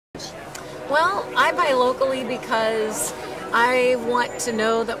Well, I buy locally because I want to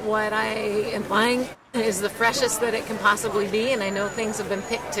know that what I am buying is the freshest that it can possibly be, and I know things have been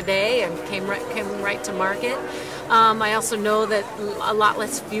picked today and came right to market. I also know that a lot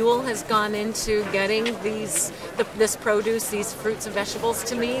less fuel has gone into getting this produce, these fruits and vegetables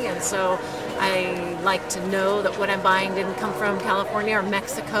to me, and so I like to know that what I'm buying didn't come from California or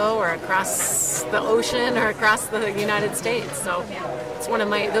Mexico or across the ocean or across the United States. So it's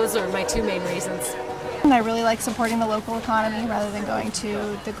those are my two main reasons. I really like supporting the local economy rather than going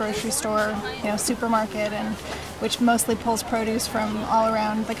to the grocery store, supermarket, and which mostly pulls produce from all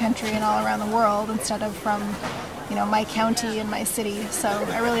around the country and all around the world instead of from, my county and my city. So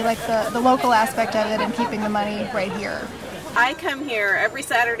I really like the local aspect of it and keeping the money right here. I come here every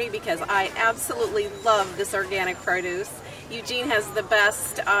Saturday because I absolutely love this organic produce. Eugene has the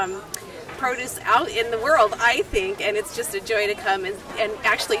best produce out in the world, I think, and it's just a joy to come and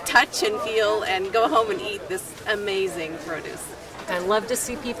actually touch and feel and go home and eat this amazing produce. I love to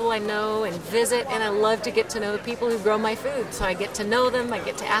see people I know and visit, and I love to get to know the people who grow my food. So I get to know them, I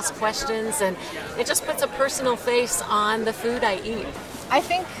get to ask questions, and it just puts a personal face on the food I eat. I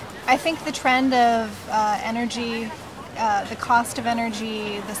think the trend of energy, the cost of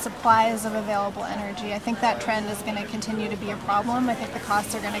energy, the supplies of available energy, I think that trend is going to continue to be a problem. I think the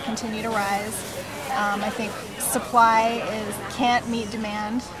costs are going to continue to rise. I think supply can't meet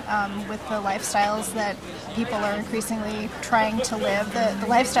demand with the lifestyles that people are increasingly trying to live. The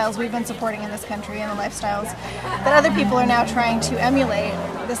lifestyles we've been supporting in this country and the lifestyles that other people are now trying to emulate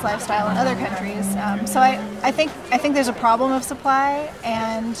this lifestyle in other countries. So I think there's a problem of supply,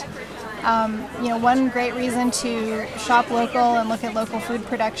 and one great reason to shop local and look at local food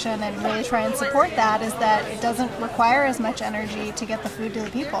production and really try and support that is that it doesn't require as much energy to get the food to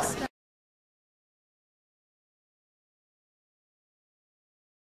the people.